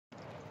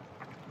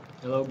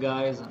Hello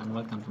guys and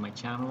welcome to my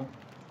channel.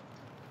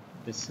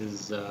 This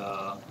is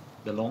the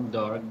Long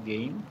Dark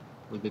game.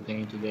 We'll be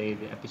playing today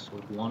the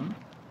episode 1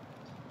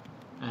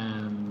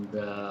 and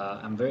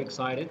I'm very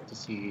excited to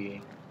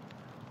see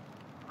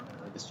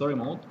the story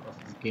mode of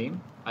this game.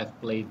 I've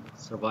played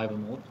survival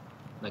mode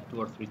like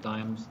 2 or 3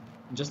 times.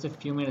 Just a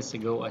few minutes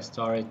ago I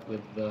started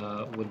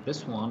with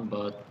this one,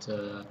 but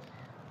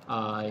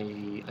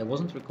I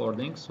wasn't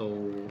recording,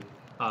 so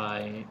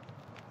I'm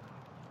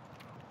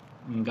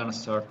gonna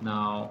start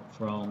now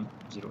from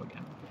zero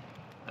again.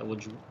 I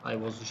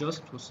was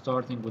just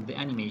starting with the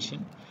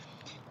animation,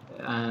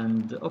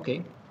 and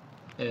okay,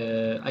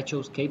 I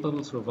chose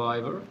capable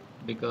survivor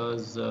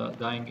because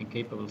dying in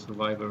capable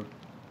survivor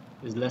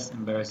is less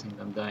embarrassing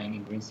than dying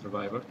in green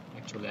survivor.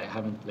 Actually, I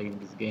haven't played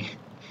this game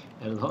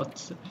a lot,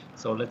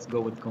 so let's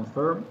go with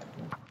confirm.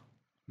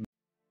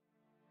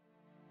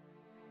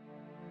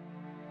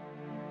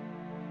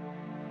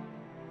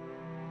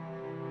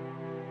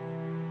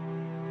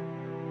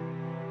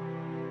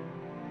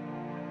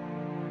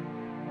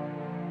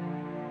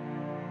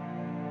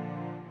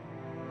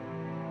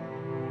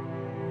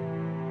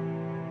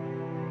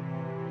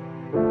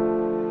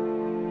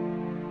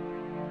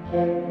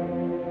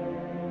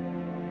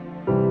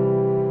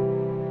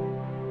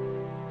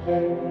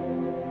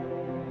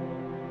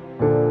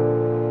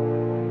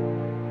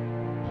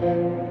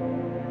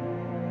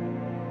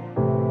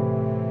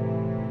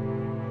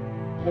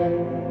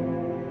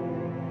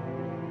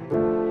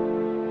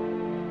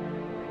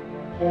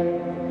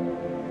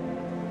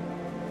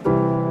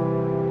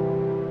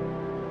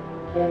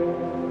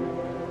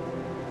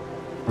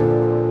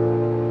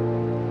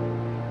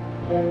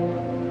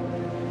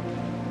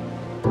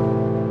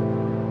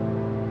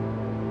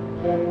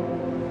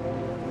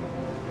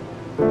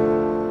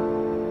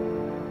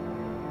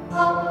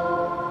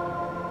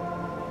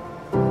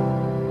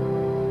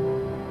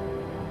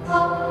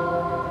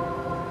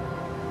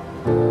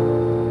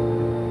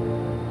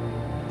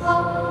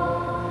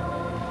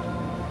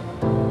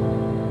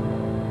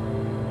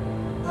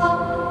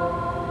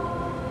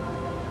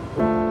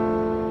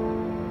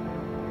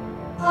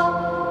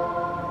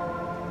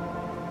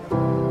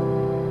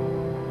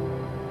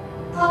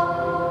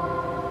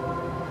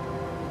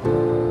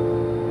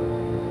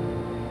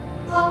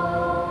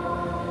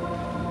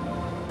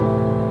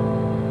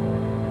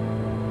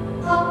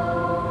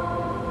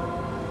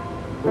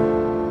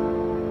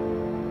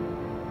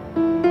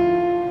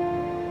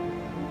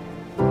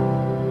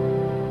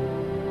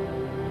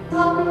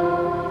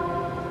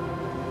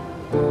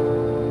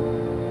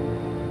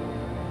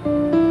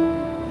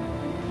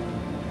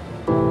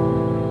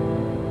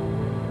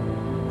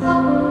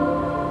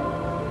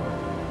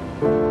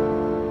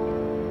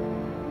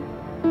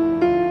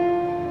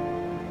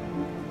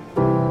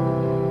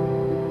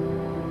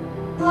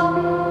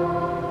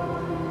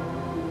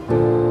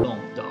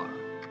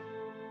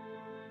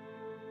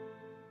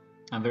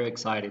 I'm very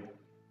excited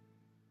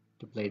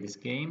to play this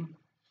game.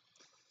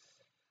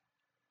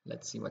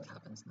 Let's see what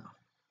happens now.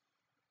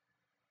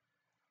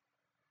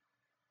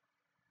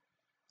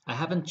 I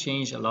haven't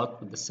changed a lot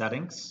with the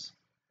settings.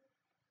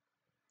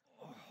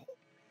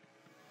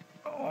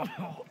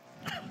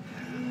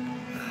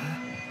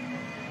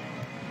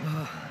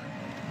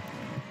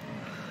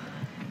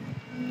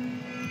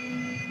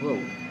 Whoa,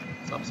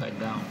 it's upside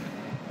down.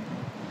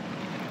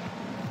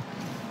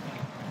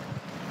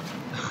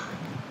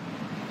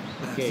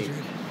 Okay.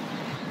 Astrid.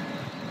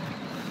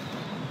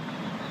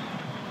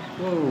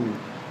 Whoa.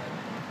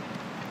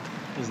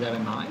 Is that a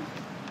knife?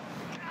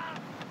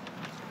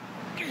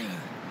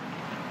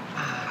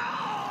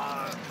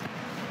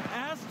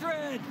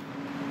 Astrid!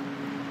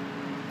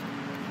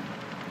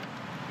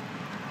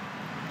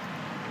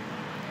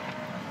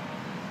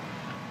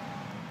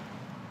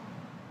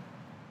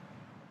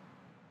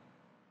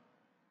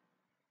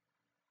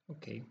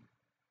 Okay.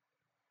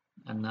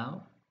 And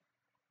now?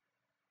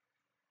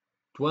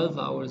 12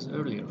 hours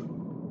earlier.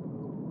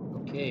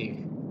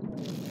 Okay.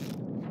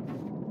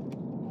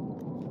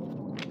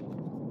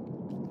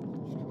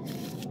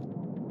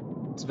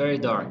 It's very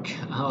dark.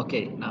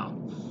 Okay, now.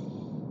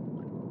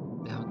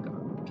 The hunger.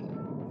 Okay.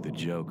 The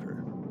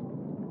Joker.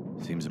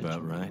 Seems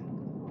about right.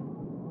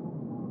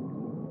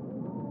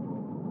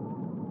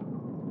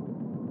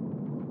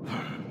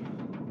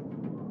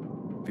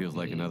 Feels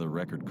like another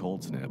record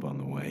cold snap on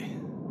the way.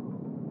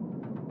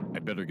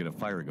 I'd better get a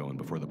fire going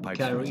before the pipe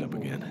freeze up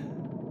again.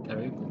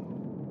 Karibu.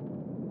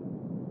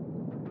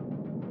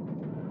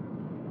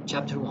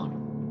 Chapter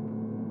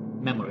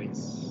 1.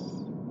 Memories.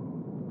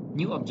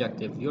 New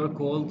objective. You're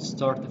called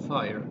start the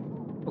fire.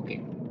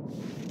 Okay.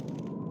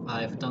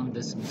 I've done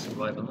this in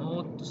survival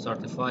mode. To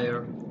start the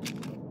fire,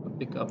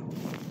 pick up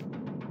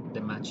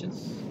the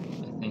matches.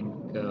 I think,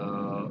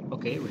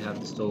 okay, we have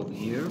the stove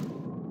here.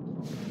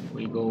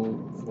 We'll go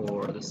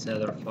for the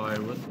cellar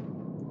firewood.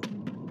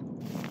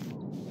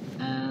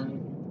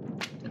 And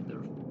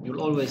tinder.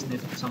 You'll always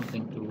need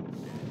something to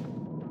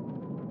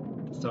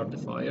start the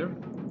fire.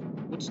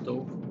 Wood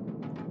stove.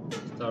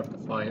 Start the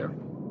fire.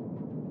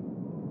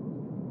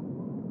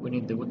 We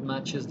need the wood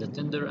matches, the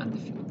tinder, and the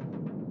fuel.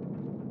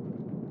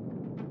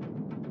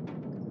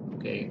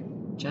 Okay,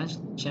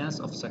 chance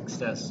of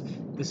success.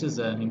 This is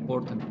an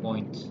important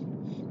point.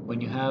 When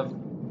you have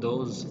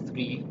those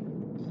three,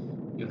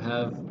 you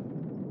have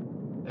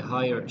a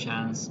higher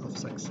chance of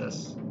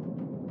success.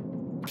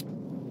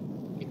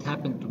 It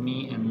happened to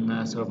me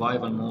in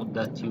survival mode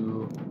that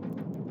you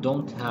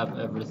don't have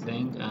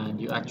everything and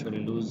you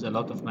actually lose a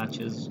lot of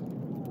matches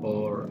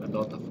or a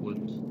lot of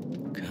wood.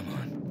 Come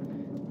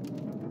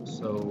on.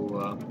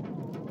 So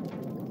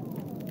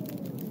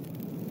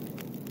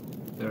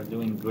they're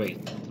doing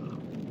great.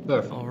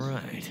 Perfect. All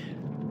right.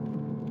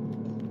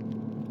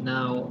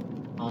 Now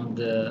on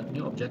the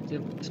new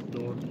objective,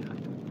 explore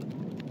behind.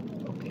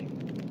 Okay.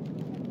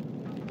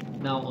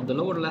 Now on the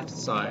lower left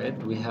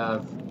side we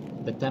have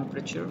the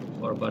temperature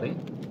of our body.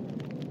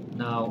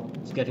 Now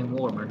it's getting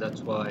warmer,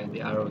 that's why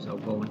the arrows are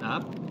going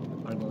up,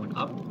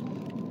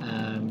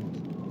 and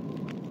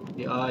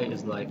the eye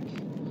is like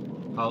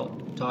how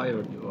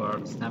tired you are,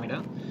 the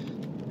stamina.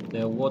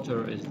 The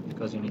water is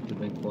because you need to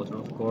drink water,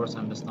 of course,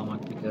 and the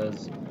stomach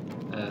because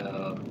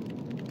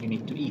you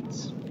need to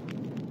eat.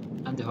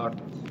 And the heart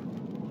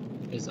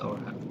is our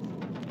health.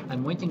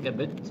 I'm waiting a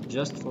bit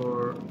just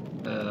for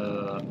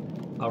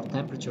our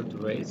temperature to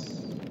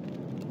raise.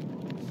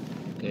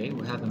 Okay,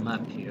 we have a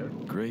map here.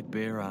 Great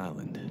Bear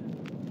Island.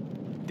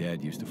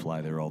 Dad used to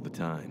fly there all the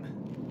time.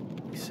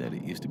 He said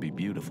it used to be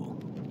beautiful.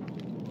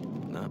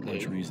 Not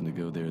much reason to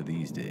go there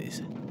these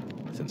days,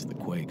 since the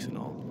quakes and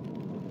all.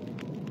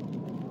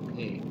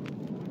 Okay,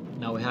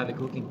 now we have a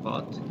cooking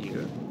pot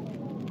here.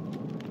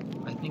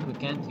 I think we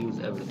can't use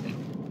everything.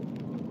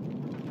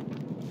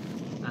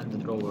 And the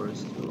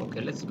drawers too.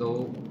 Okay, let's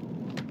go.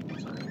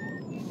 Sorry.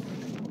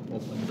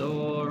 Open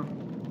door.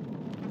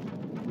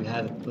 We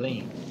have a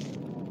plane.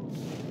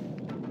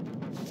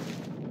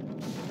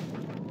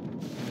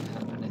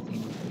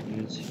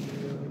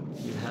 Here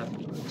you have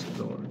to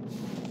explore.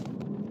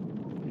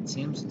 It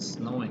seems it's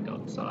snowing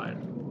outside.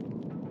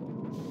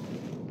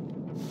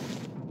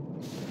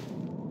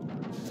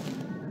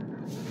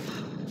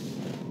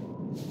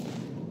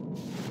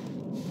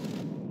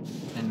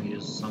 Can we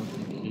use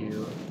something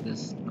here?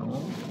 This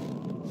no.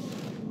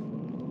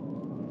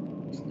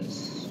 What's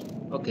this?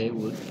 Okay,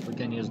 wood. We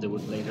can use the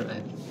wood later.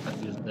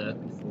 I've used that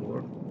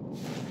before.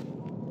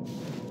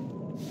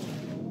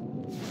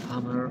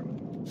 Hammer.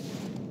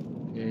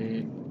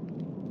 Okay.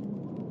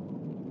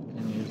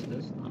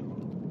 This no.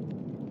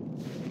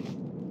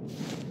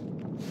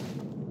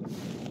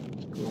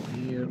 Let's go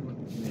here. What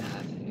do we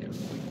have here?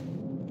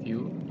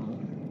 Fuel? No.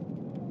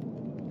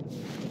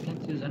 I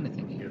can't use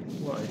anything here.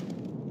 Why?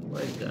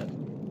 Why is that?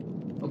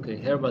 Okay,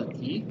 herbal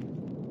tea.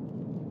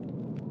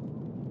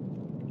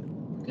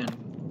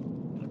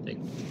 I'll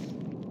take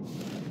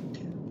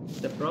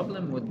this. The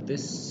problem with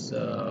this I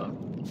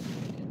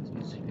can't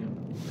use here.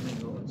 Can I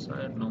go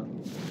outside? No.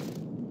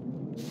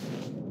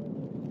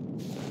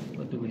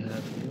 What do we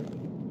have here?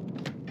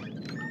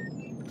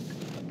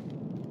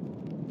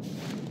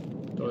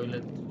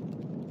 Toilet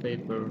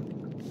paper.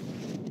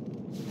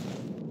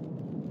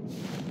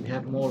 We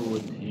have more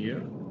wood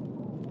here.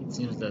 It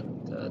seems that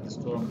the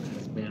storm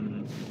has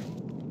been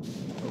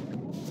okay.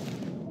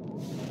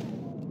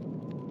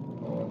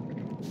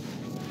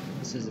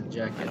 This is a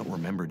jacket. I don't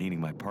remember needing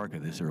my parka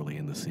this early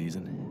in the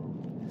season.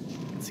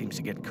 It seems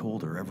to get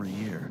colder every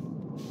year.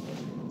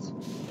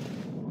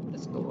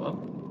 Let's go up.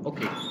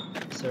 Okay,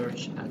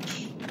 search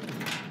hatch.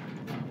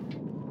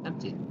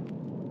 Empty.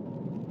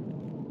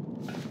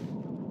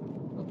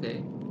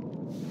 Okay,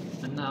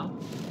 and now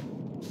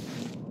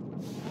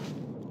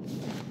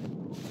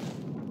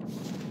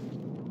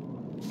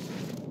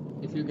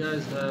if you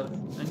guys have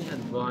any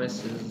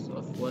advices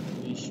of what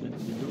we should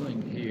be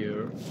doing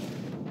here.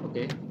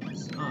 Okay,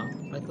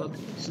 I thought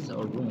this is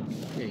our room.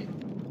 Okay,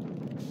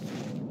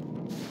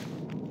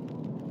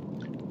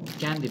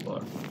 candy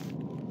bar.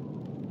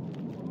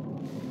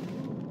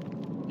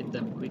 Hit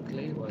them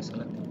quickly while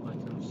selecting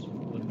items.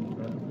 Wooden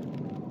grab.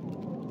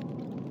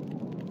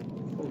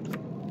 Photo.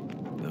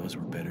 Those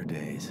were better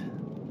days.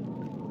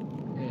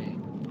 Okay,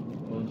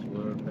 those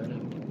were better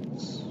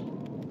days.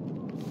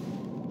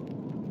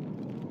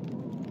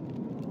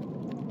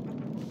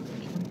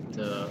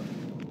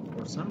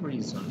 For some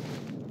reason,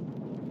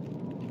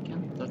 I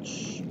can't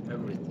touch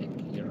everything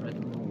here. I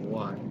don't know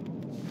why.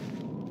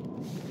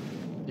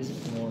 Is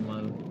it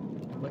normal?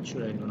 What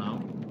should I do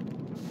now?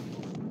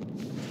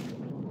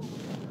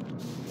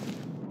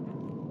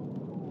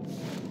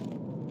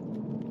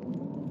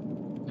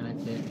 Can I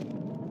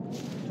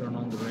turn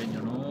on the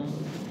radio? No.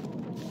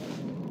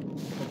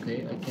 Okay,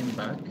 I came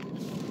back.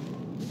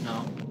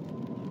 Now.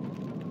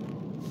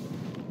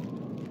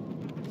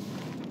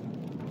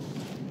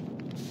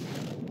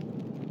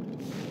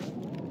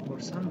 For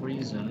some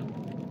reason,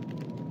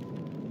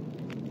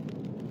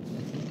 I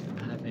think I'm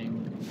having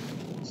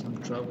some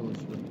troubles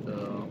with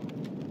the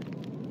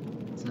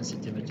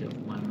sensitivity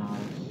of my mouse.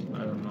 I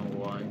don't know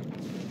why.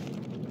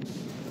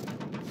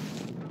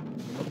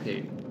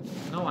 Okay,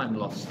 now I'm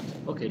lost.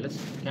 Okay,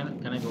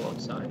 can I go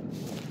outside?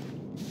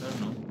 I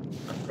don't know.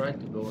 I've tried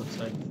to go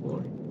outside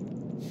before.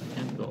 I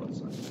can't go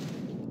outside.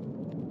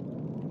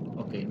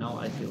 Okay, now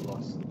I feel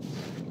lost.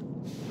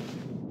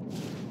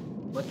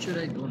 What should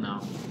I do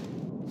now?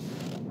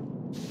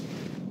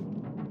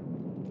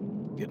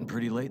 Getting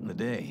pretty late in the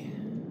day.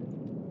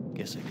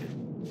 Guess I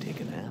could take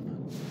a nap.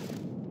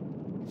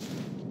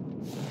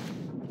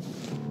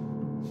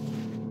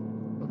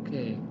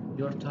 Okay,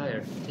 you're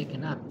tired. Take a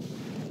nap.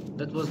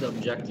 That was the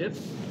objective.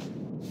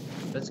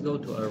 Let's go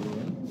to our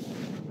room.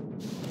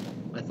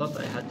 I thought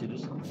I had to do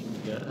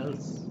something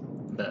else.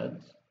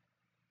 Bed.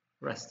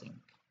 Resting.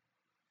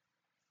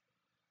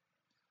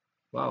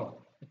 Wow,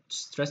 it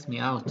stressed me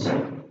out.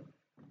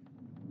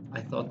 I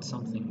thought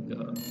something,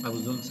 I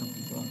was doing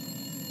something wrong.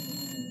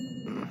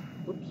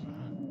 Oops.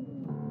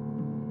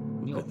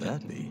 Who could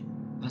that be?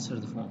 Answer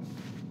the phone.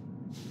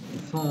 The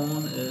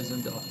phone is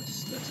in the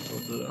office. Let's go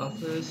to the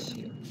office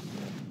here.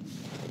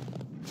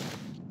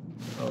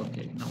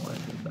 Okay, now I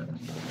feel better.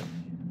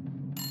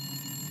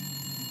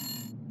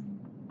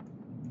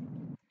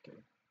 Okay.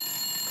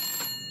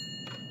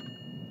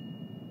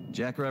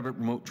 Jackrabbit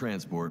Remote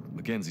Transport,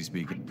 Mackenzie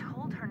speaking. I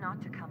told her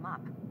not to come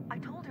up. I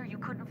told her you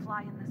couldn't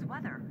fly in this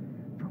weather.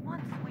 For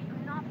once, will you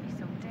not be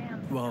so damn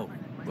Whoa,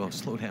 stubborn and whoa,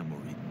 listen? slow down,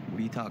 Maureen. What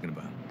are you talking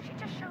about? She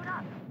just showed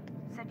up.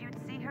 Said you'd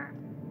see her.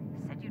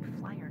 Said you'd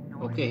fly her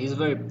north. Okay, he's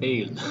very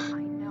pale. I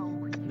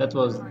know. That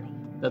was Funny.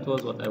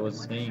 what I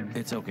was saying.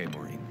 It's okay,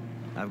 Maureen.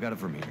 I've got it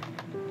from here.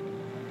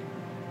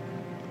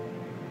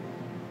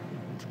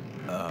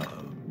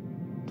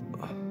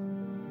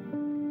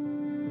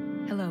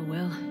 Hello,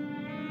 Will.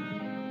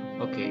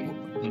 Okay,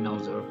 he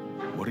knows her.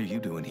 What are you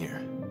doing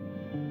here?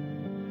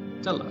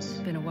 Tell us.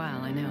 Been a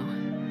while, I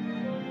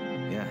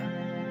know.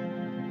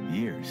 Yeah.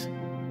 Years.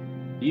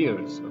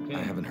 Years, okay. I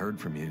haven't heard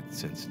from you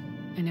since...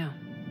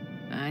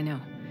 I know.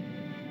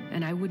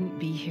 And I wouldn't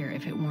be here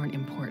if it weren't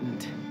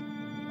important.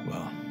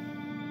 Well,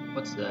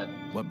 What's that?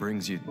 what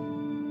brings you...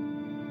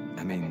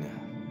 I mean,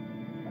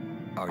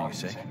 are you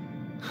sick?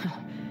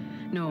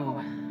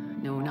 No,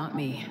 not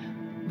me.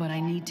 But I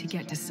need to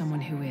get to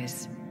someone who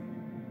is.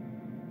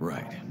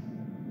 Right.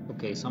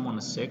 Okay, someone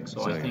is sick,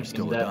 so So I you're think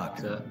still in a that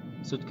doctor?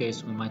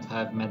 suitcase we might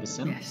have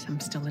medicine. Yes, I'm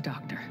still a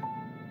doctor.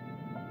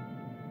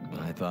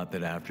 I thought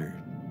that after...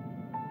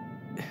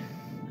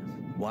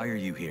 Why are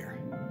you here?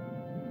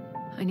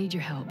 I need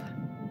your help.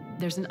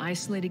 There's an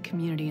isolated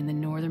community in the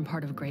northern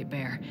part of Great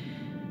Bear.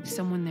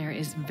 Someone there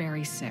is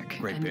very sick.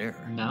 Great and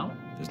Bear. Now?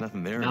 There's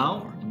nothing there Now?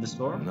 anymore. In the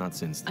storm? Not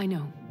since... I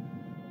know.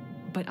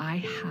 But I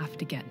have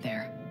to get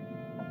there.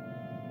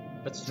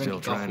 Let's drink Still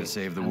trying coffee to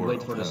save the and world,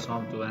 wait for the huh?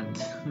 storm to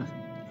end.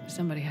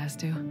 Somebody has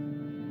to.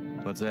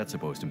 What's that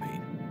supposed to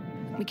mean?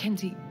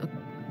 Mackenzie, look,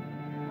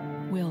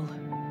 Will,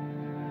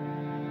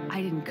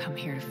 I didn't come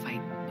here to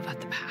fight about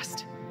the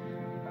past.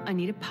 I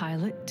need a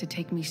pilot to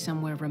take me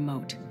somewhere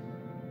remote.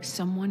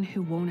 Someone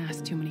who won't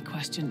ask too many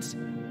questions.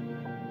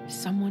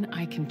 Someone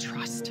I can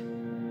trust.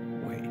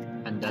 Wait.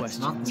 And that's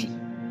not me.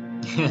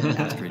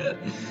 Astrid, are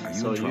you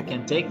So in you trouble?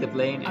 can take the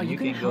plane Are and you you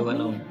gonna can go help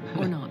me alone.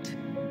 or not?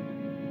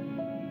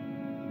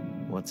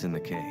 What's in the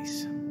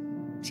case?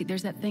 See,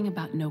 there's that thing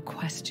about no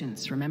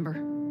questions, remember?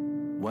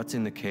 What's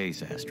in the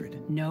case,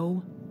 Astrid?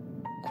 No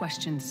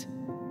questions.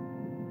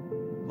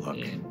 Look,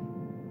 Yeah.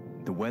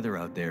 the weather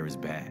out there is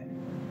bad.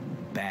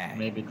 Bad.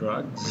 Maybe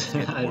drugs? It's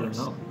getting I don't worse.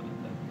 know.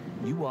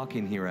 You walk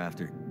in here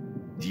after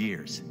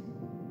years.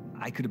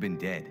 I could have been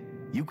dead.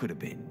 You could have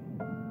been.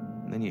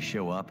 And then you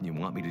show up and you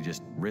want me to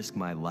just risk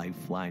my life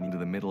flying into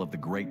the middle of the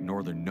great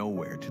northern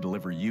nowhere to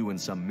deliver you in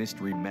some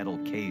mystery metal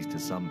case to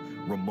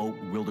some remote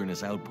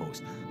wilderness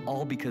outpost.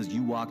 All because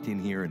you walked in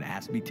here and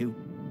asked me to?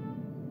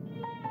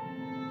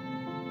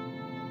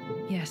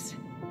 Yes.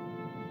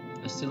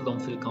 I still don't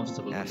feel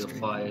comfortable with the Astrid.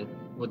 fight,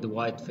 with the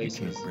white You faces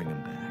can't bring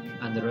him back.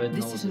 and the red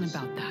This noses. isn't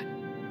about that.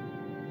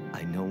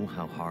 I know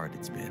how hard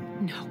it's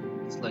been. No.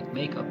 It's like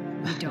makeup.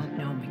 You don't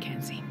know,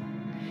 Mackenzie.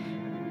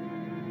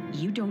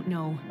 You don't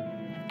know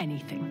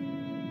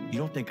anything. You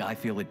don't think I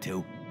feel it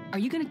too? Are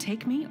you gonna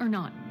take me or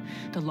not?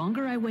 The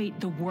longer I wait,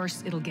 the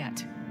worse it'll get.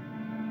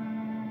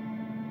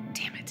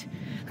 Damn it.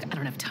 I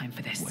don't have time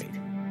for this. Wait.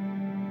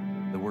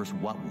 The worse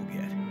what we'll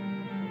get?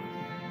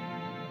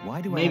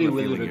 Why do Maybe I have a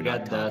we'll feeling you're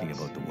regret not talking that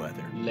about the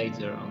weather?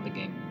 later on the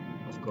game,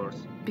 of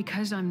course.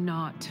 Because I'm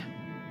not.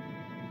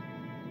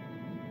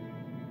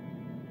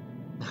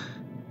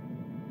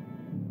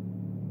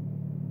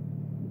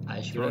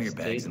 I should Throw have your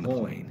bags stayed in the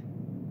home.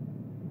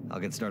 plane. I'll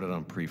get started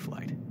on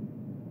pre-flight.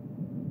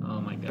 Oh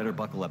my god. Better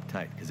buckle up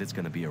tight, because it's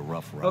going to be a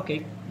rough ride.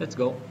 Okay, let's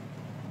go.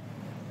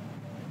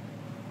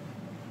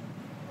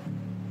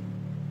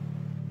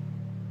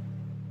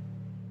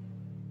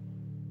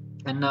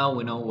 And now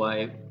we know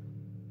why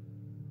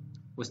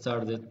we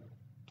started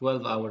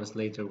 12 hours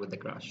later with the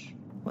crash.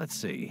 Let's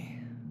see.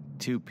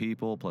 2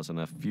 people plus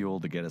enough fuel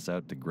to get us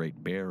out to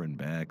Great Bear and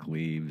back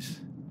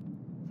leaves...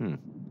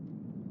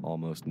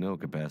 almost no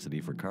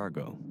capacity for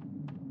cargo.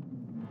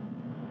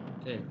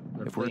 Okay,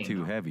 If we're playing too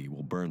now. heavy,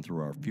 we'll burn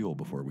through our fuel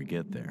before we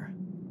get there.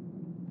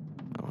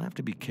 I'll have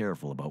to be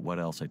careful about what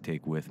else I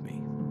take with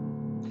me.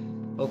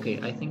 Okay,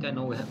 I think I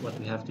know what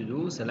we have to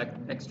do. Select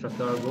extra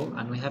cargo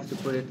and we have to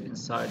put it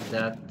inside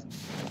that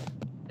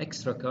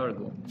extra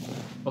cargo.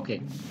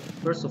 Okay,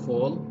 first of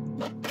all,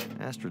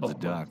 Astrid's a Of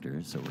course.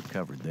 doctor, so we're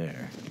covered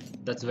there.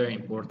 That's very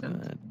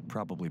important.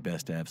 Probably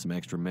best to have some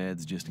extra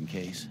meds just in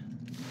case.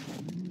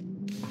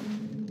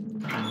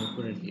 And we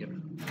put it here.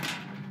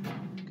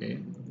 Okay.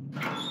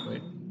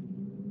 Wait.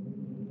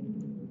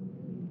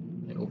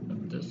 I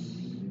open this.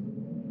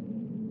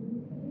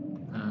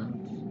 And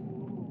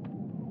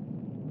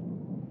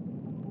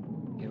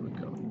here we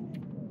go.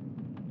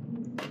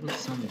 With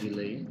some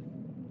delay.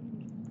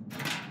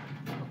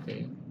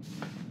 Okay.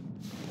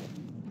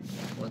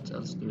 What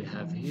else do we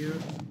have here?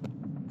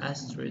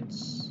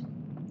 Astrid's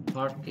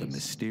part The case.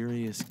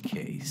 mysterious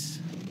case.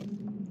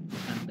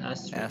 And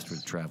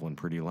Astrid's traveling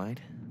pretty light.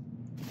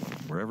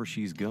 Wherever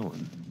she's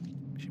going,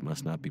 she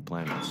must not be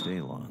planning to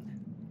stay long.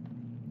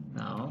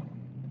 Now,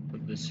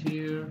 put this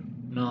here.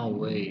 No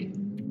way.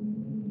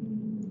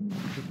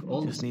 Took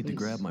all Just the need to space.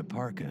 grab my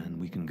parka and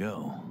we can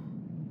go.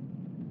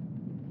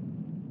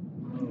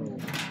 Oh.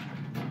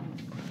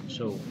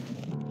 So,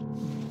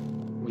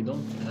 we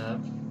don't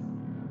have...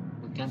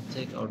 We can't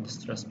take our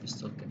distress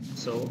pistol kit.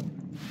 So...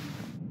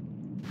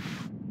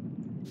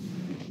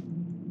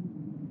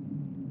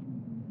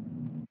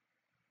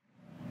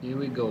 Here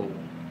we go.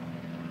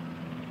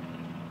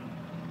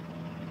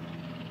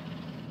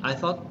 I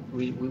thought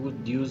we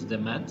would use the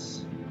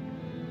meds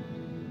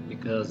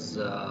because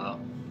I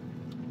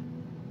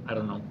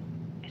don't know.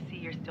 I see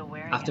you're still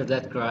wearing After it.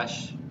 that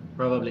crash,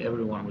 probably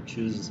everyone would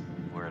choose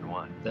Wearing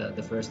what?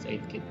 the first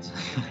aid kit.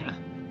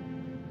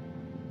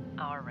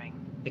 Our ring.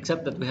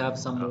 Except that we have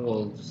some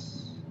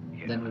wolves.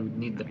 Yeah. Then we would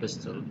need the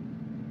pistol.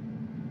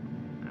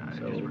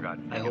 So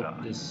I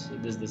hope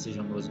this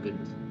decision was good.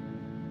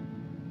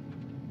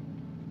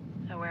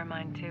 I wear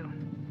mine too.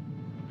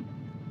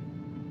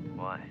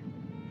 Why?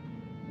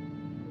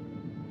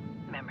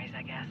 Memories,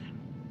 I guess.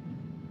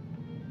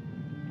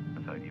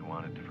 I thought you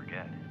wanted to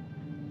forget.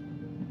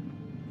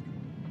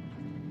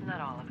 Not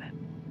all of it.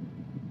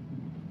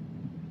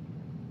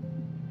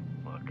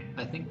 Look,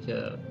 I think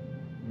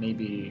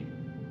maybe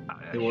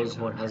he was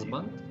her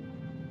husband.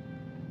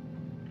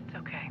 It's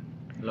okay.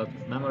 A lot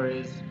of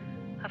memories.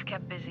 I've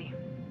kept busy.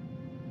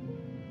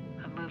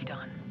 I've moved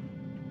on.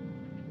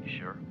 you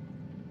sure?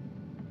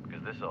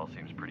 Because this all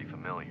seems pretty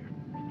familiar.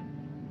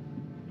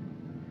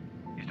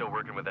 You still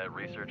working with that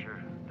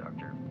researcher,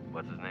 Dr.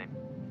 What's his name?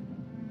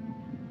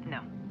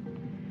 No.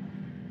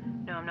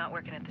 No, I'm not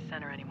working at the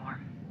center anymore.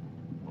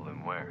 Well,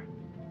 then where?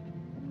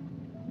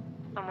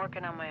 I'm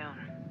working on my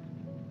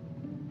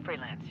own.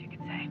 Freelance, you could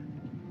say.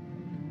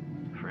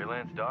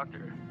 Freelance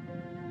doctor.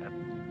 That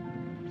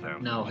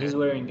sounds Now legit. he's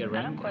wearing a I don't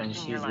ring and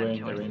question your she's life wearing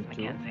a choices, ring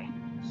too. Mackenzie.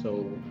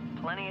 So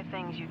Plenty of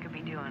things you could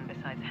be doing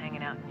besides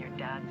hanging out in your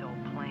dad's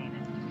old plane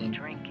and think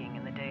drinking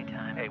in the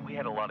daytime. Hey, we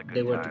had a lot of good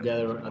they were times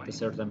together this at a way.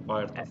 certain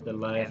part of their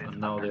life And it's and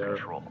now under they're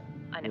control.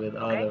 I know, with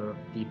okay? other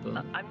people.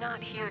 I'm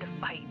not here to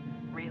fight,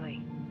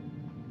 really.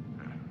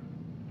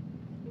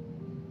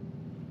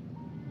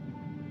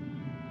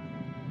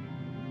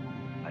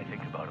 I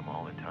think about him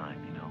all the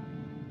time, you know.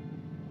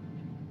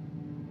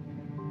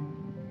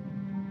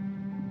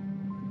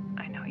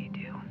 I know you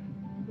do.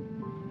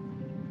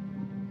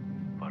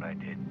 What I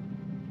did.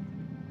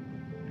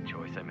 The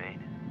choice I made.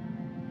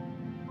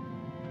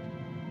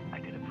 I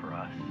did it for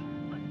us.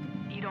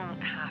 You don't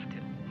have to.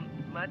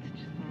 Let's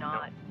just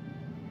not.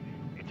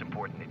 It's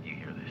important that you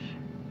hear this.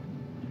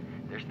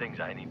 There's things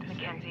I need to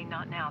Mackenzie, say.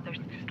 not now. There's.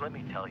 Just let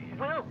me tell you.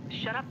 Will,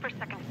 shut up for a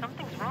second.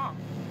 Something's wrong.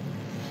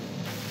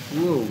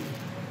 Whoa,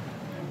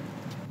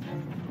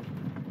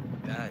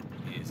 That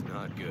is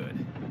not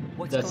good.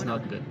 What's that's going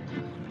not on? good.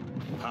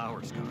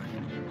 Power's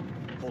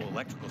gone. Whole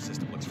electrical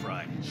system looks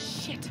fried.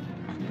 Shit.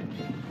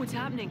 What's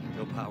happening?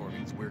 No power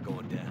means we're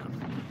going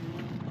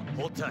down.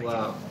 Hold tight.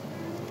 Wow.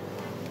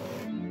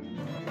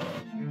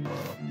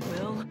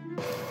 Will?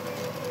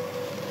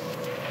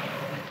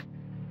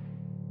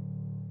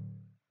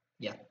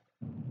 Yeah.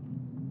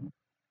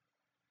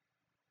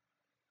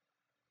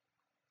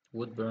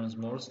 Wood burns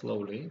more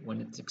slowly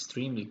when it's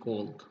extremely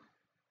cold.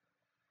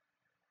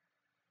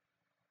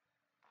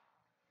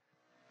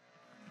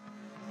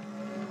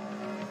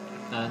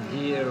 And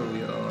here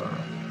we are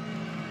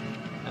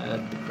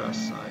at the crash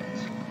site.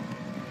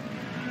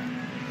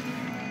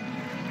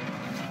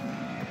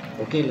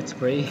 Okay, let's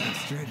pray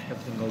Astrid?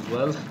 everything goes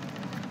well.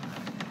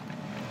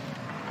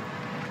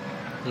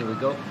 Here we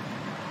go.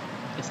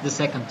 It's the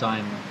second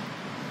time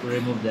we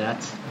remove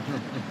that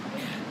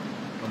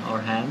from our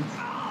hand.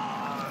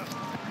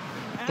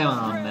 Come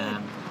on,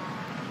 man.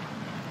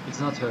 It's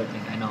not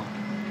hurting, I know.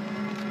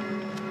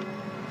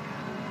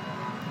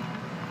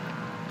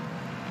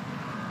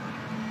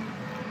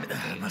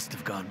 Must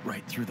have gone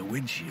right through the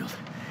windshield.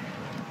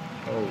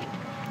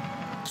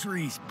 Oh,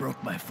 Trees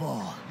broke my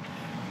fall.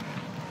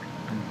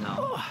 and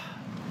now,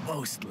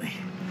 Mostly.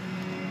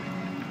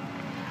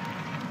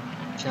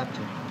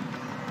 chapter.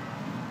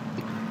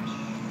 The crash.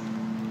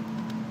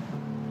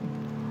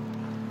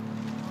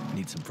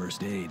 Need some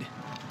first aid.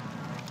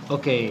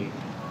 Okay,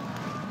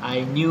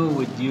 I knew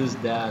we'd use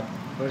that.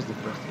 Where's the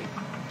first aid?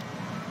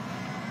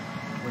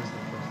 Where's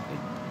the first aid?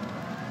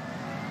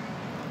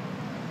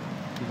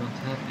 We don't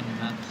have any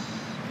maps.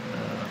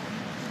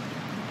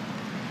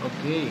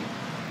 Okay,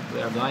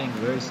 we are dying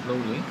very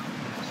slowly,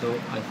 so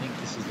I think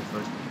this is the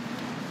first one.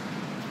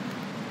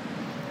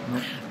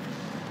 No.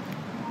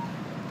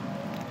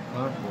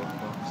 Cardboard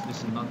box,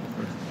 this is not the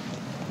first one.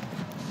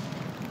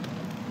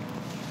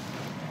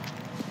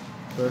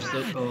 First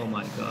aid, oh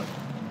my god.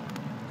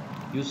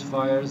 Use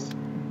fires.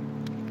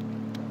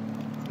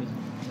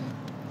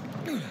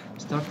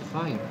 Start the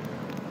fire.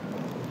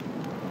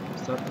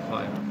 Start the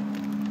fire.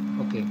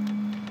 Okay.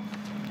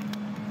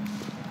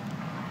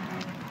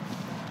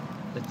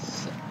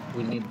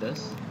 We need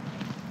this.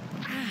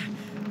 We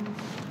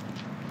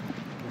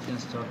can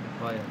start the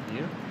fire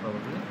here,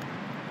 probably.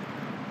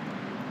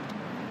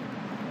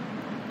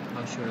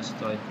 How should I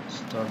start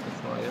the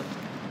fire?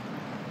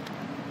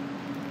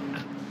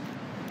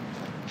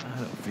 I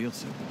don't feel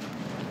so.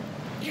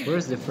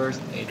 Where's the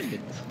first aid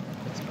kit?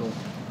 Let's go.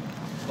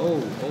 Oh,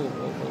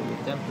 the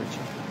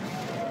temperature.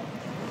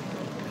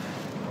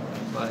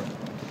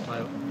 5.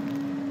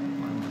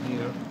 I'm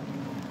here.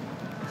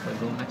 If I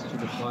go next to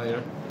the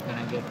fire, can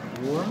I get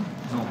warm?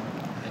 No,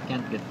 I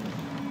can't get warm.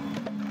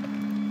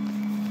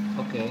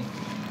 Okay,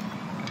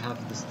 I have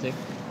the stick,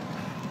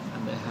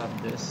 and I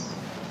have this.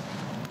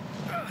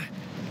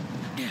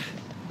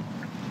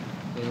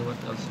 Okay,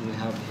 what else do we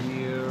have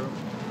here?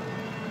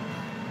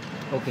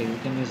 Okay, we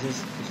can use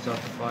this to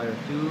start the fire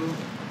too.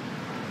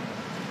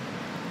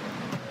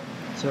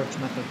 Search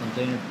metal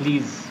container,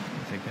 please.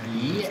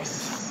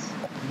 Yes!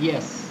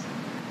 Yes!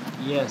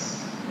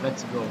 Yes!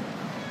 Let's go.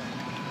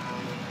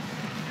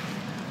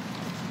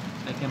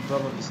 I can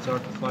probably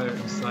start a fire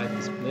inside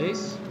this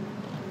place.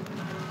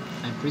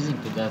 I'm freezing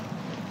to death.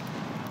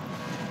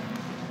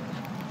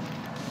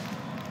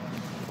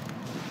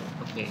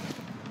 Okay.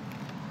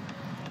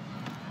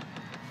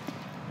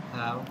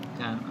 How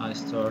can I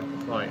start a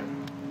fire?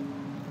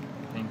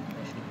 I think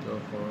I should go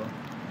for...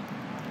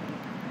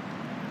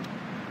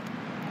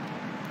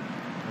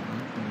 I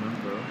don't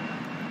remember.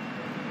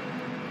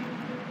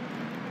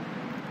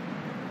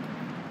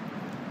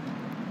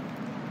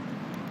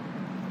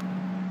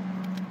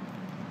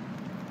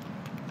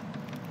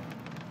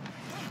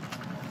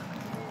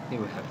 Here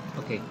we have it.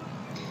 Okay.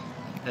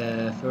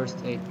 First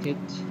aid kit.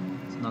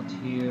 It's not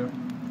here.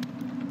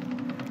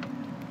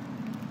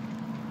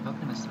 How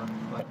can I start the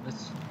fire?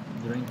 Let's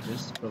drink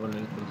this. Probably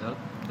it will help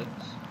a bit.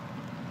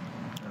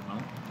 I don't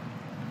know.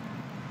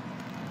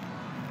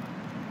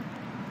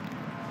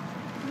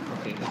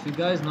 Okay, if you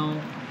guys know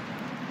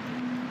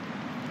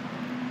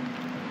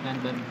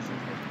and then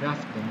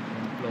craft them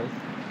from cloth.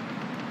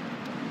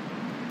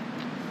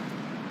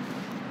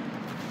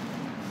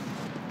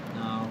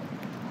 Now,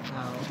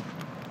 how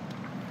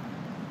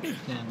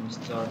can we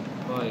start the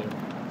fire?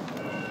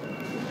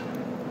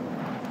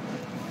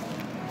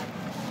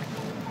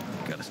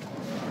 Got us.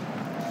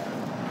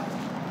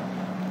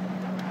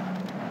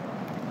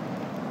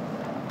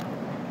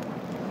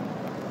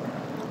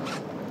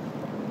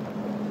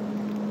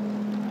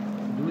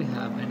 Do we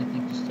have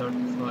anything to start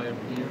the fire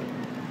here?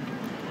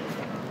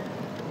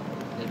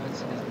 Okay,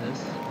 let's use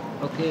this.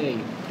 Okay,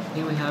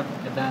 here we have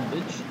a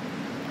bandage.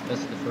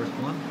 That's the first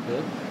one.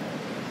 Good.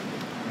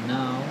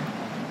 Now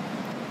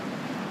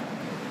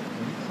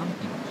we need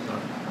something to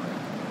start the fire.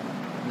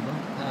 We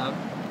don't have.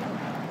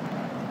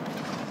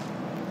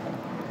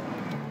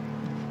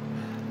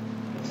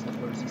 What's the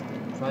first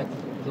step? Try to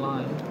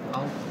climb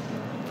out.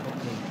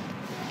 Okay,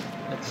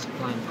 let's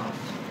climb out.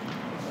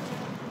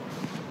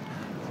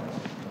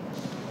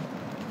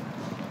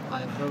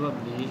 I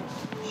probably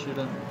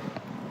shouldn't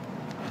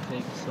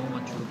take so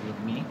much wood with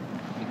me,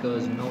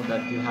 because you know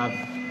that you have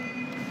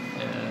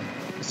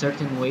a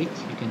certain weight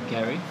you can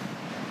carry.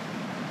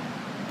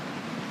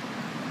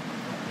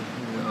 Okay,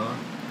 here we are.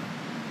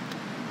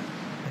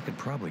 I could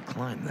probably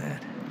climb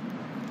that.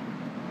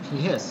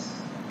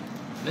 Yes,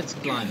 let's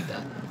climb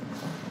that.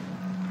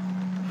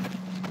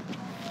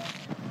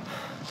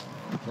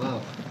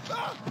 Wow.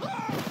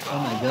 Oh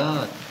my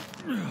god.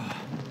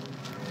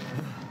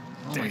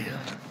 Oh my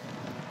god.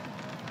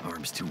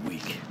 Arm's too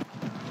weak.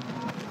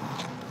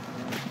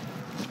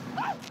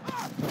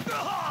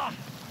 Oh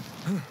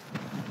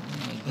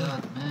my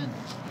god, man.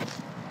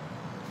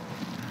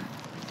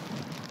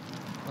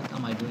 What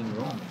am I doing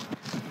wrong?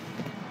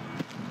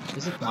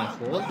 Is it my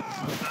fault?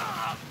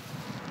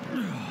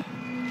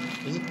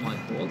 Is it my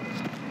fault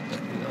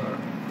that we are...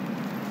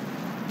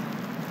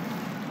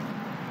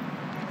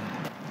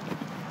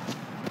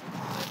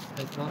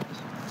 I thought...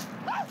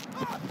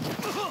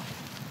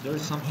 There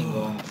is something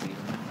wrong here.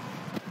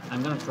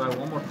 I'm gonna try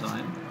one more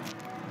time.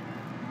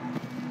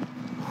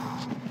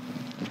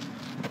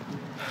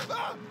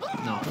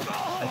 No,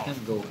 I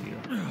can't go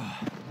here.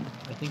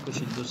 I think we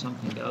should do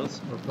something else,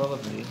 or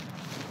probably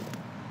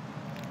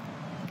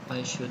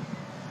I should...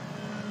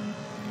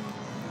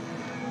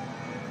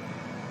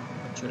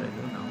 What should I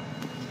do now?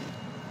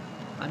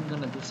 I'm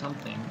gonna do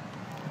something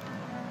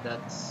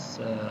that's...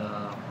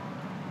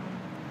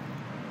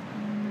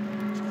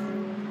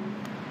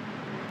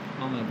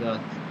 Oh my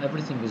god,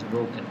 everything is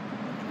broken.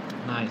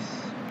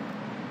 Nice.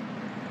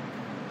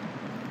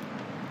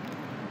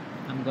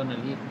 I'm gonna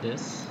leave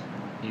this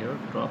here,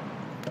 drop.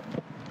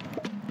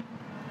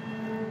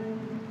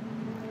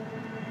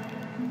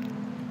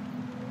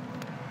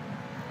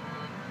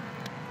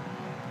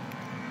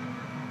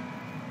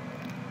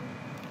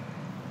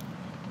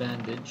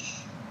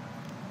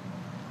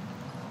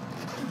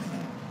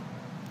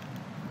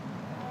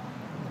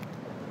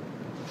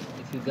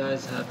 if you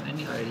guys have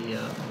any idea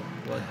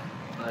of what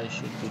I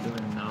should be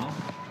doing now,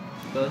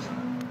 because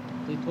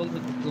they told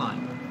me to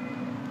climb,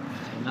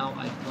 so now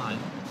I climb,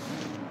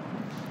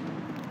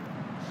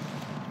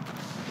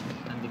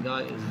 and the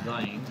guy is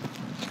dying.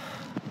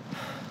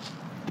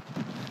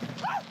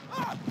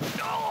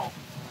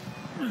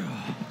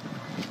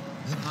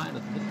 It's kind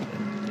of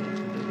difficult to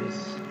do this.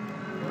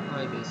 What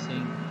are they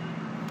saying?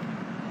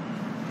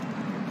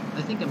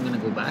 I think I'm gonna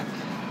go back.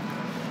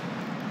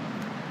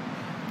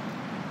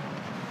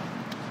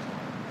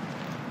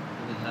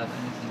 Do we have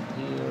anything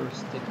here?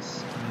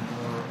 Sticks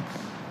anymore?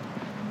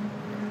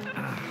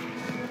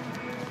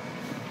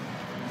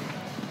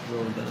 Go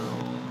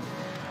down.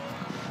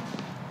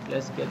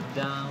 Let's get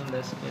down,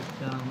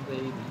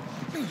 baby.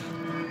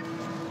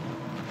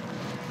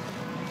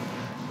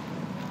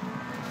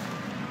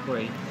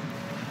 Great.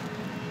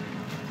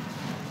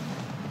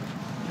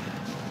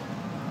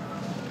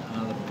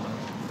 Another one.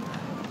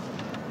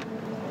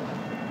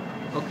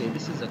 Okay,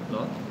 this is a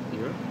clock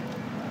here.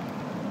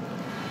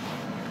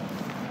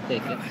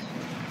 Take it.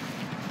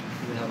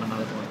 We have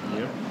another one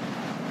here.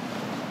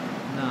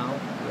 Now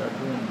we are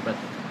doing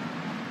better.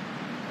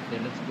 Okay,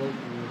 let's go to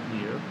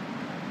here.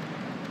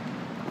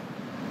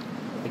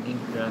 Begin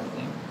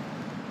crafting.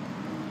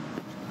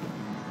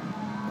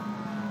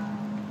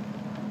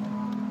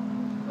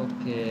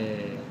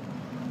 Okay.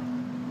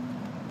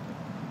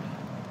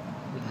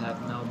 We have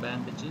now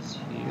bandages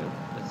here.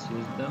 Let's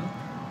use them.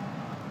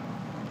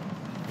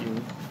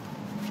 Use.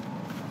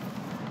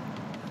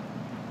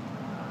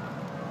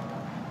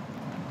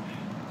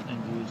 And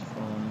use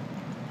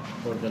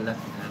for the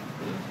left hand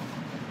here.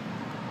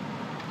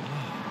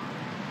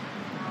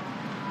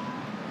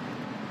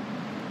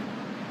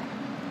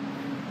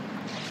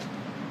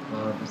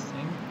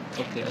 Harvesting.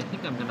 Okay, I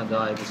think I'm gonna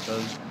die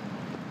because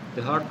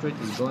the heart rate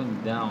is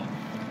going down.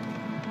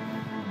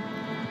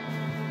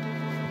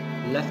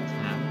 Left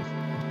hand.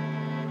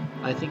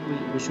 I think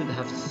we should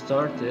have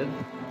started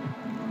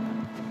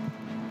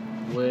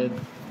with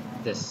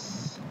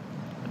this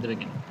at the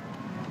beginning.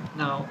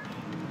 Now,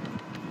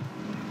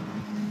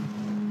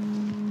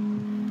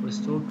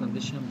 restore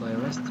condition by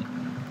resting.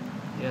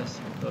 Yes,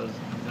 because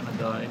I'm gonna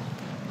die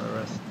by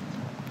rest.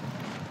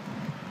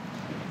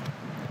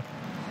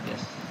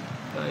 Yes,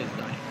 guy is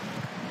dying.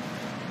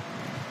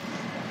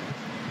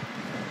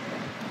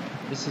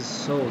 This is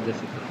so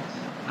difficult.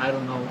 I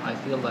don't know, I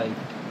feel like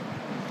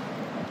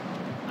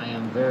I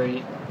am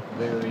very,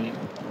 very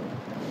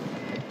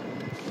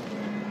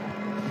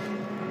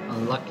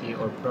unlucky,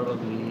 or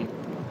probably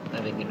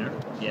a beginner,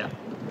 yeah,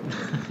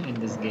 in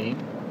this game.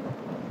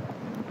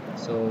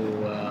 So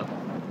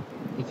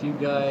if you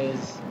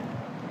guys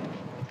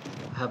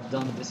have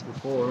done this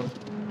before,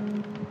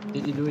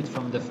 did you do it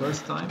from the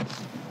first time?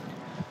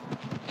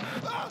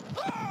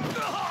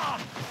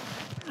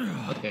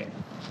 Okay,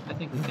 I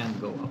think we can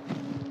go up.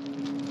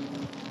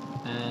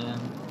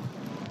 And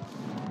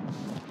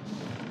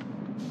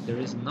there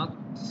is not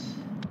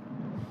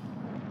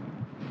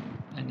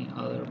any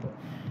other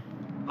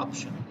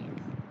option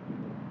here.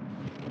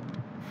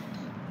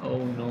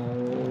 Oh no,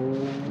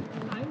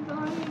 I'm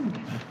dying.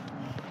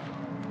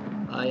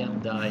 I am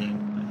dying.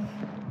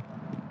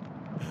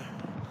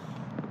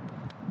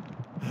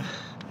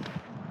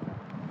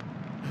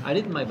 I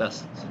did my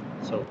best,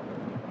 so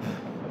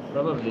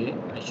probably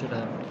I should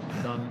have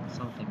done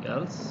something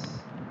else.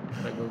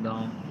 If I go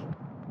down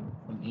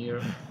from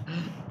here.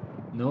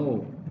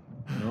 No,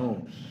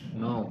 no,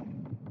 no.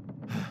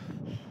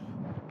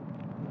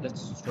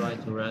 Let's try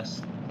to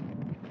rest.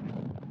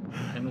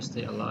 Can we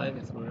stay alive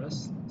if we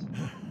rest?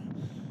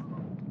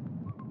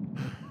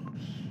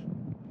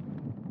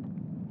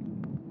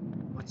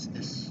 What's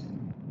this?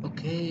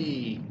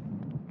 Okay.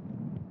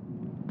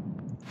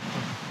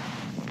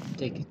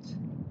 Take it.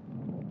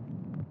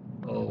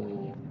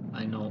 Oh,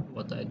 I know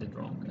what I did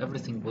wrong.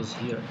 Everything was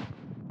here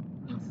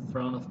in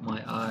front of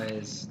my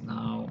eyes.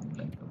 Now,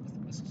 like,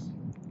 everything is...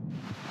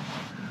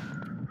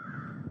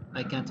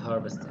 I can't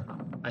harvest it now.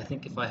 I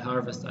think if I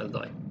harvest, I'll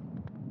die.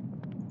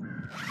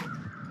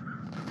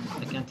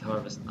 I can't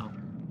harvest now.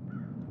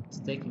 It's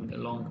taking a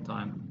long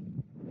time.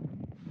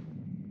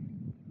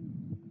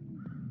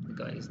 The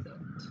guy is dead.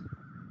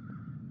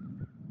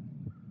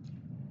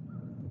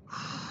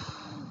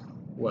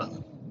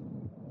 Well,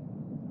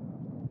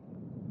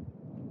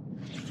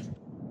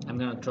 I'm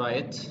gonna try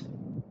it.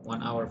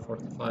 1 hour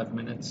 45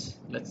 minutes.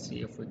 Let's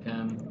see if we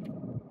can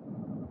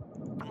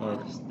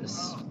harvest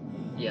this.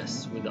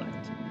 Yes, we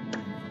died.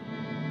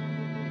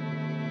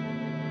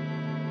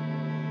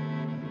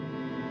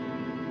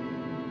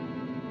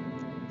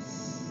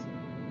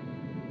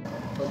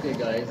 Okay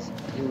guys,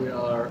 here we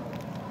are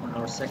on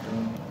our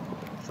second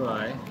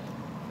try.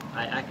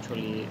 I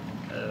actually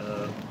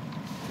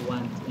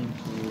went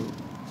into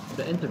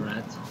the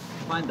internet to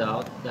find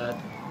out that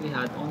we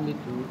had only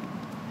to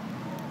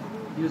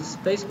use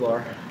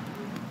spacebar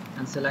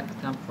and select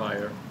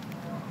campfire.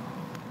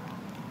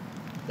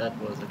 That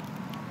was it.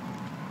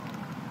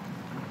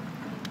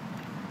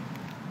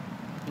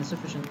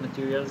 Insufficient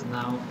materials.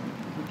 Now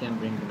we can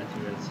bring the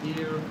materials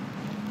here.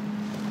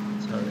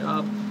 Let's hurry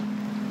up.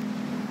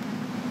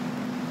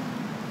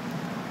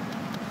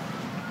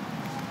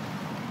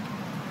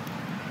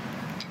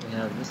 We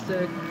have the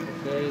stick.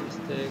 Okay, the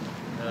stick.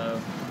 We have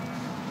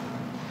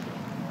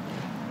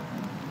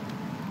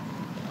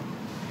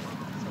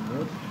some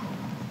wood.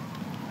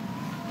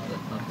 No,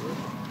 that's not wood.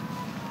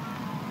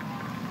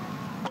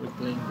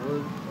 Crippling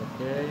wood.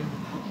 Okay.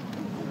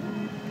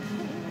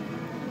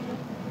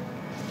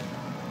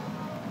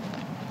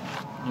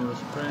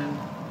 Newsprint.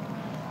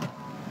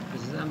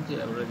 This is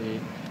empty already.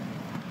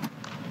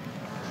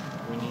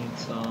 We need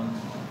some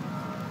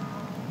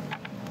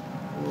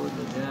wood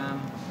again.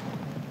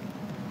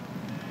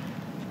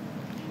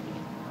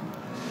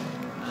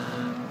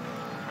 And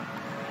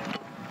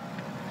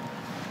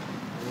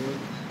wood.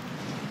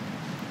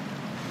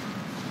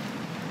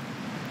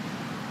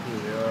 Here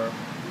we are.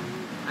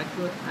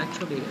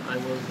 Actually, I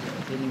was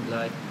feeling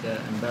like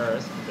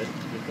embarrassed a bit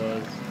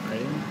because I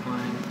didn't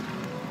find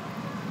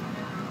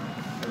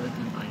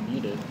everything I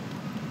needed,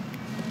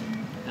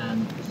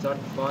 and to start a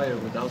fire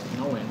without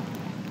knowing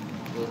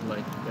was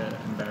like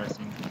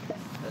embarrassing.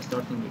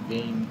 Starting the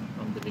game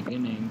from the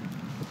beginning,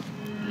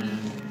 and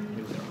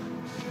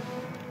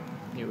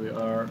here we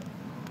are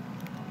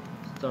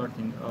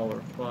starting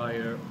our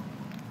fire.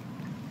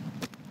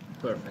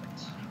 Perfect.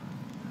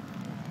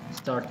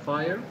 Start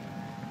fire.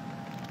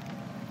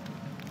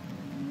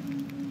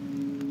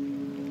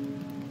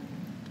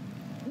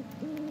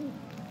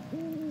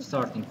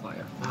 Starting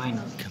fire.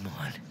 Finally. Come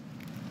on.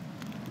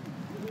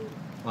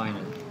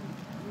 Finally.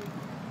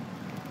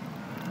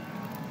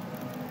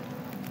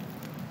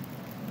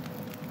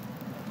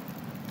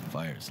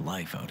 Fire's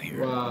life out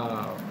here.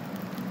 Wow.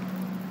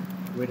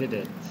 We did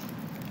it.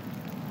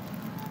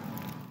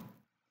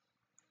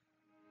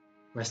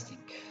 Resting.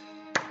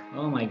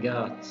 Oh my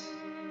god.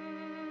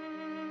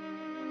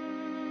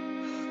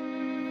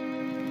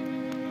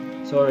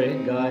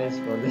 Sorry guys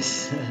for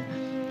this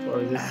for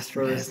this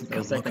Astrid first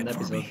or second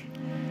episode. Me.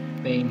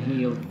 Pain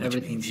healed, Which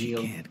everything means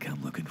healed. She can't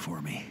come looking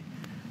for me.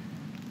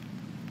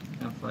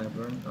 Campfire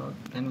burned out.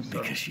 Can we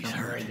start Because she's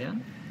campfire hurt.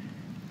 again?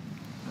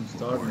 I'm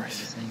starting at the Worse.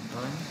 same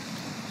time.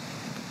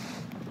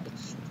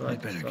 Let's try I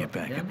to better start get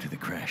back again. up to the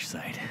crash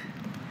site.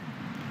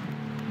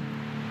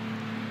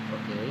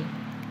 Okay,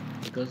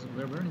 because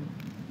we're burning.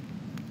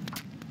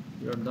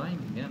 We are dying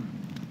again.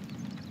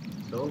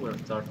 So we're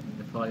starting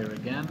the fire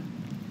again.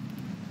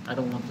 I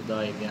don't want to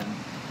die again.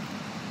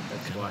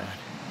 That's Come why. on.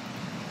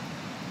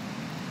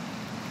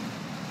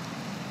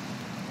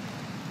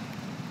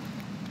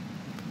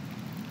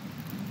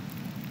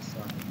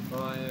 Starting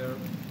fire.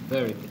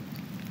 Very good.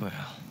 Well,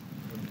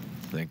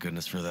 thank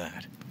goodness for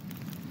that.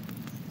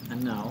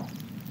 And now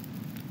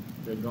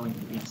we're going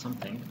to eat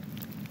something.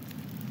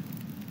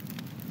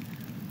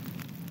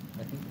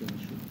 I think we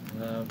should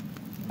have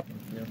something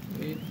here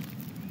to eat.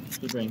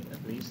 To drink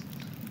at least.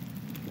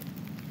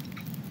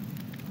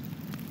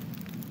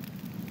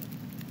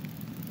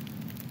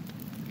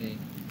 Okay.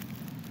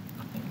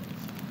 Nothing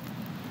else.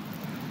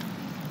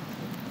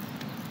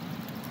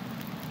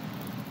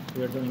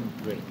 We are doing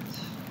great.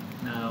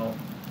 Now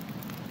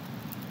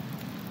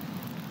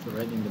it's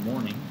already in the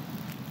morning.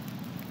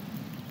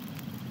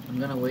 I'm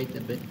gonna wait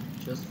a bit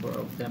just for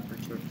our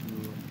temperature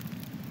to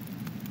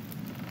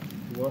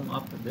warm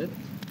up a bit.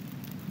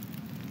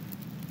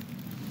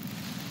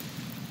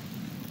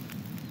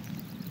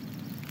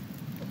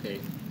 Okay,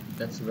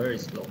 that's very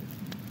slow.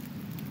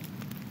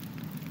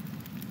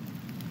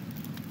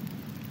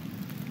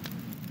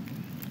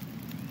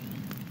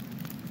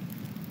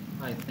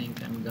 I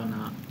think I'm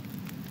gonna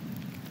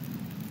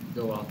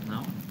go out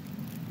now.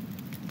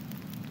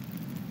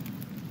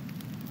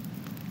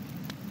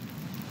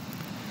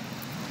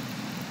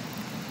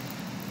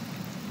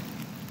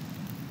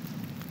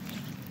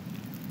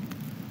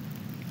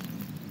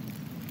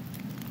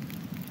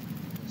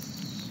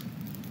 Yes.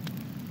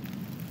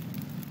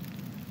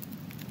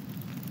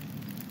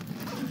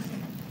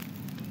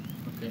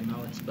 Okay, now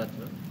it's better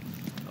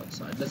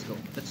outside. Let's go.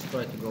 Let's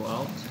try to go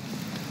out.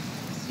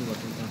 See what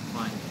we can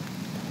find.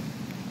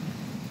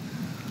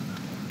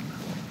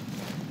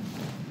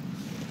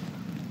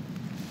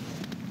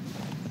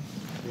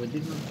 We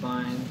didn't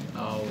find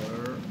our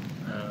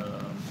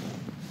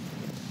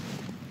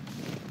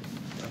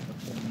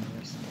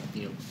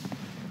field.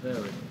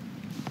 Very good.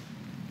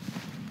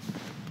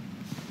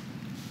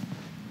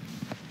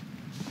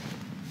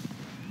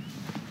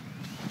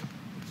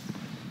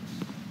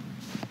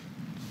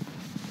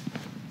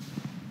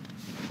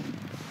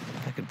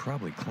 I could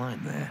probably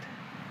climb that.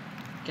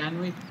 Can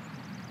we?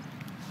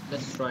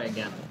 Let's try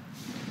again.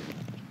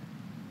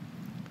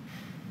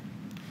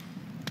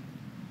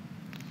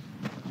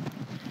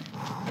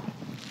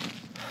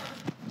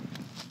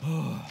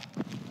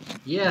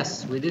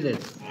 Yes, we did it.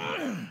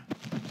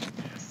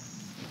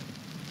 Yes.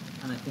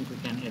 And I think we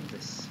can hit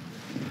this.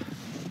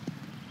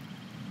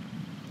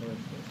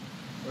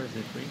 Where is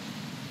the tree?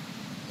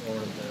 Or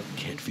the...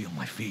 Can't feel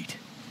my feet.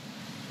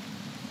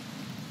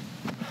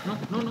 No,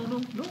 no, no,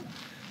 no, no.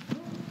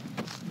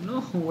 No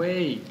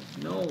way.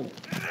 No.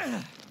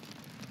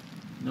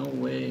 No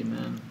way,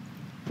 man.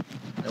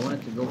 I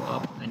wanted to go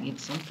up and eat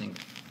something.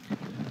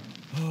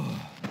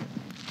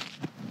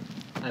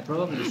 I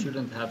probably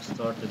shouldn't have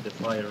started the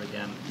fire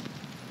again.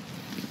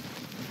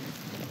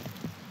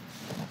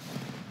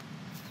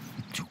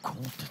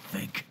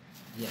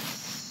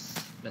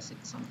 Let's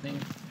hit something.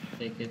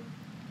 Take it.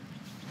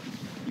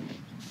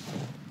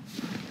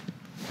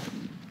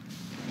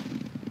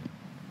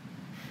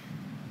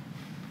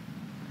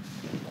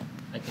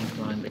 I can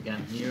climb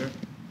again here.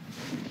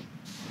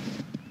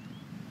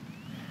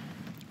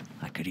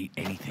 I could eat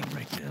anything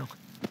right now.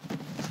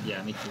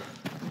 Yeah, me too.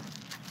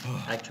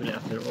 Actually,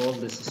 after all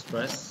this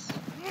stress,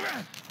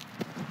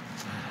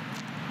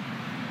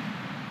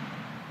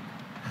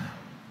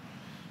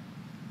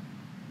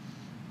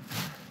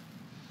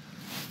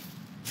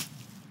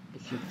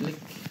 if you click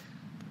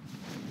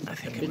I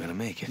think I'm gonna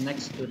make it.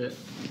 next to the...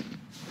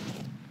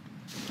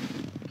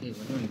 Okay,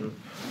 we're doing good.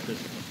 Good.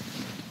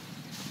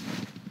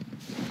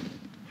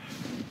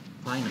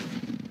 Finally.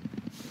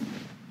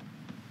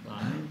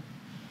 Climb.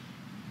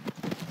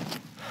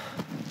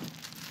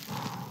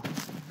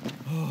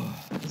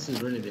 This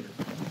is really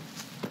difficult.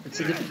 It's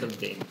a difficult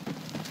game.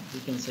 You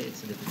can say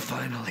it's a difficult game.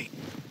 Finally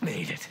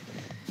made it.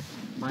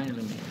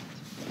 Finally made it.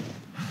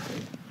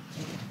 Okay.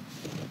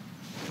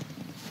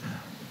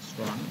 Let's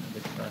run a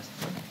bit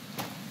faster.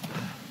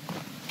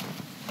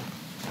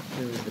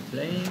 Here is the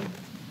plane.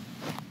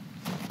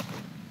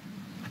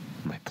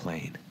 My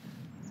plane.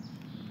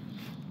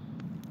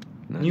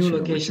 New Not sure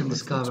location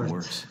which of us looks discovered.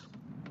 worse.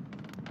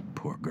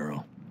 Poor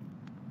girl.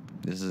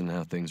 This isn't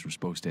how things were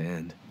supposed to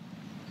end.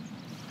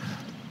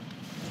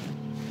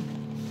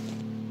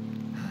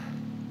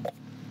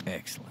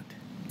 Excellent.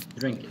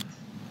 Drink it.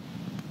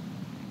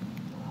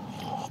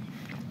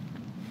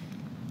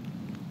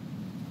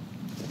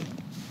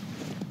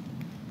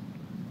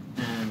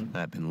 And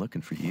I've been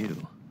looking for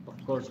you.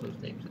 of course we'll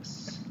take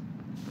this.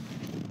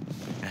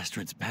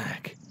 Astrid's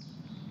pack.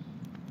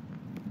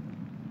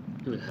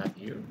 Do we have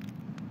here?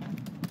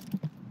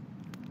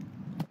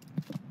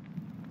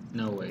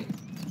 No way.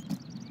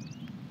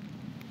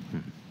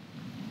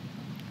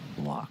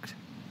 Locked.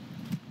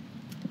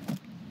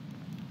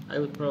 I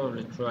would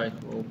probably try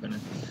to open it.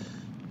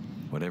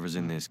 Whatever's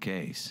in this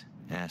case,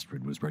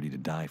 Astrid was ready to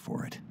die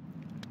for it.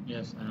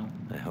 Yes, I know.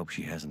 I hope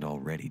she hasn't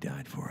already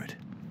died for it.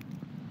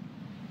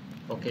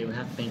 Okay, we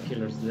have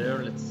painkillers there.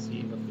 Let's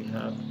see what we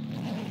have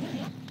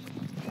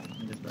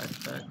in this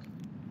backpack.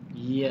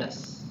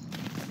 Yes.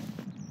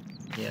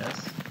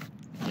 Yes.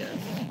 Yes.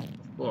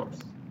 Of course.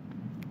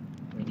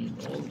 We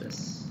need all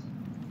this.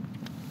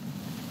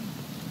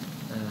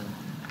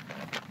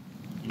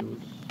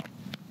 Use.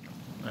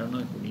 I don't know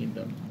if we need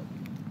them.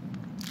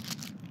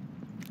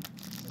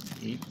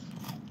 Let's eat.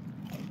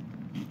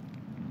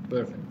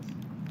 Perfect.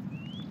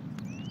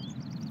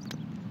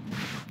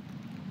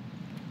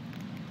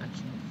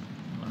 Actually,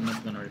 I'm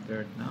not gonna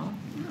repair it now.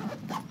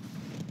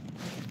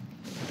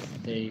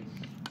 Let's take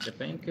the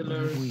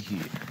painkillers. We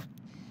here.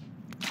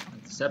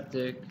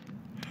 Antiseptic.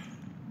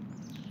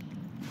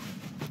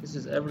 This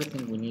is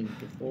everything we needed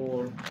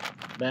before.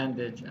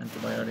 Bandage,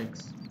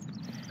 antibiotics.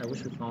 I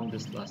wish we found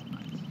this last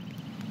night.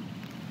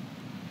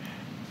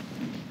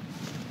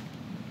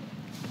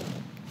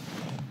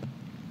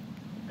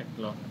 A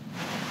clock.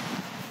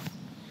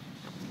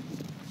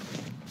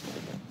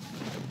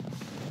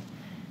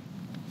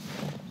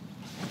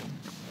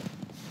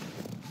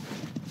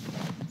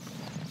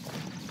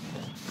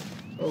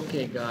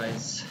 Okay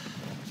guys,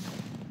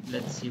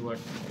 let's see what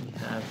we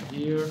have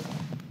here.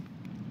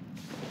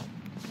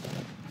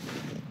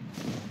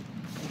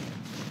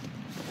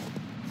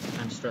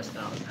 I'm stressed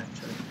out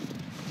actually.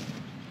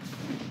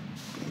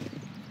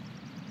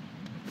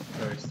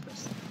 Very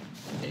stressed.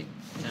 Okay,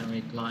 can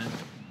we climb?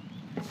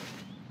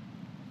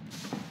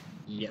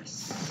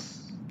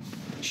 Yes.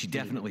 She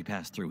definitely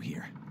passed through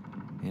here.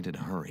 And in a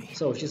hurry.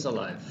 So she's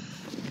alive.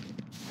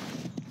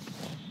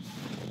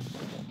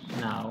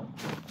 Now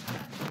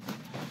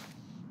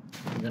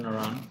I'm gonna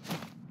run,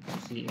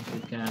 see if we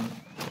can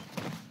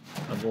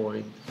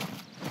avoid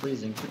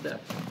freezing to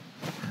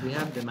death. We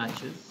have the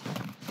matches.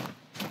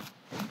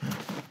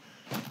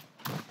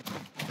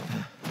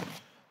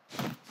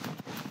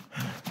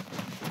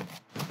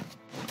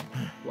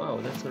 Wow,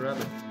 that's a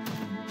rabbit.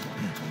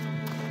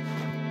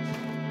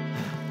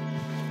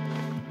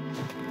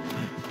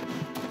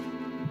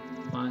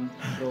 Fine,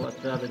 throw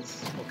at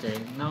rabbits. Okay,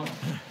 now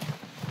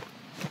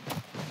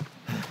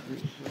we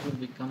will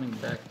be coming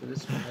back to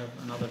this. We have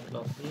another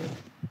clock here.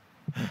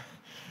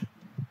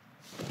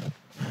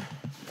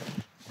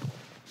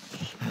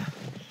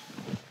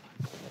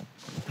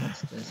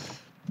 What's this?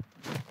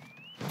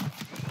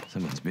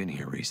 Someone's been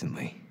here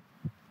recently.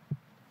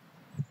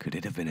 Could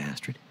it have been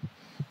Astrid?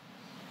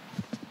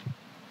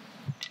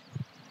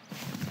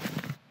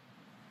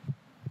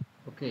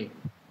 Okay,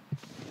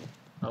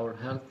 our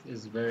health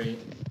is very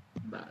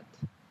bad.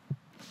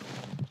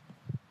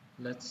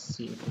 Let's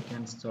see if we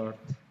can start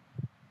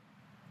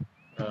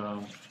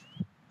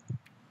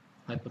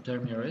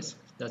hypothermia risk.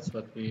 That's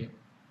what we...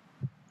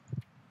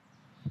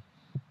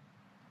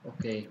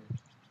 Okay,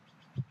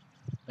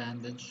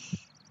 bandage.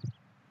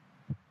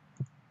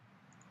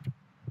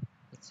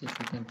 Let's see if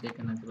we can take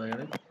an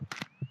antibiotic.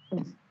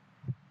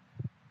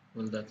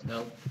 Will that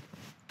help?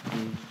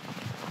 Use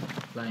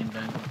flying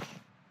bandage.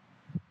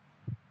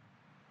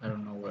 I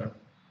don't know where.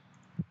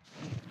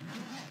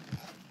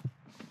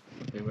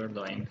 Okay, we're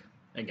dying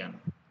again.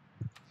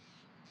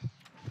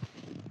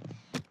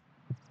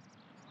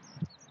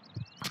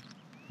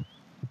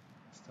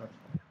 Start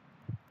fire.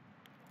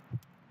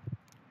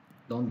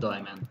 Don't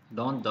die, man.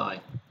 Don't die.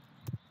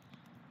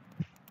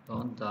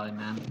 Don't die,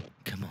 man.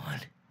 Come on.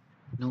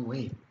 No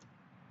way.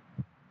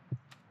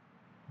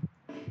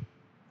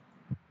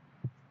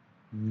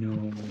 No,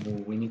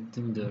 we need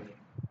tinder.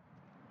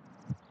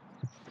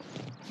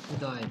 Who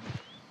died?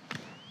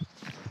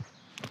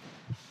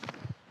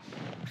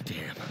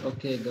 Damn.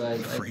 Okay,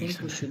 guys, I think we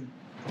Freezing. should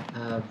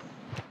have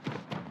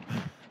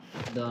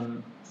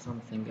done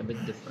something a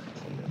bit different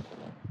here.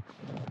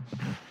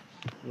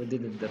 We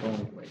did it the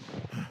wrong way.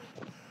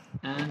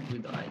 And we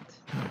died.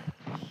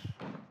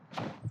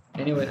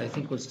 Anyway, I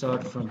think we'll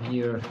start from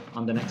here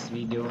on the next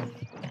video.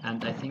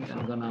 And I think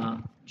I'm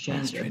gonna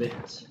change a Astrid.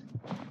 bit.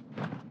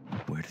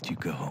 Where did you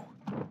go?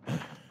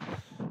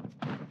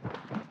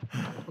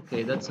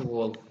 Okay, that's a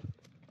wolf.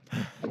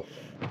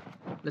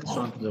 Let's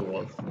run to the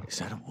wolf. Is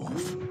that a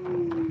wolf?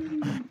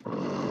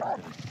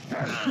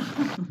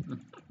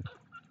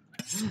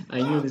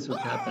 I knew this would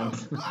happen.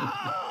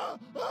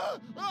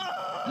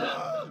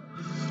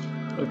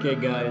 Okay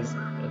guys,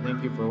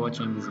 thank you for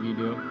watching this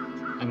video.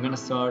 I'm gonna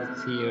start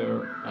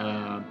here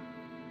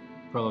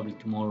probably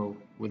tomorrow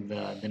with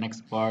the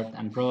next part,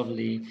 and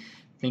probably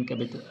think a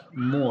bit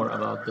more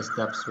about the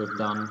steps we've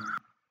done,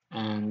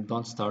 and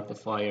don't start the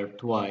fire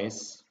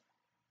twice.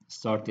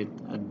 Start it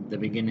at the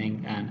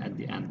beginning and at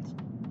the end.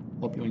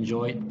 Hope you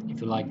enjoyed. If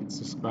you like it,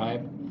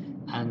 subscribe.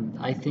 And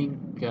I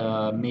think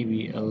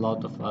maybe a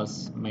lot of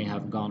us may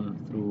have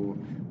gone through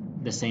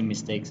the same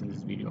mistakes in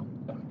this video.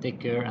 Take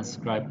care and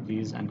subscribe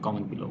please, and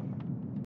comment below.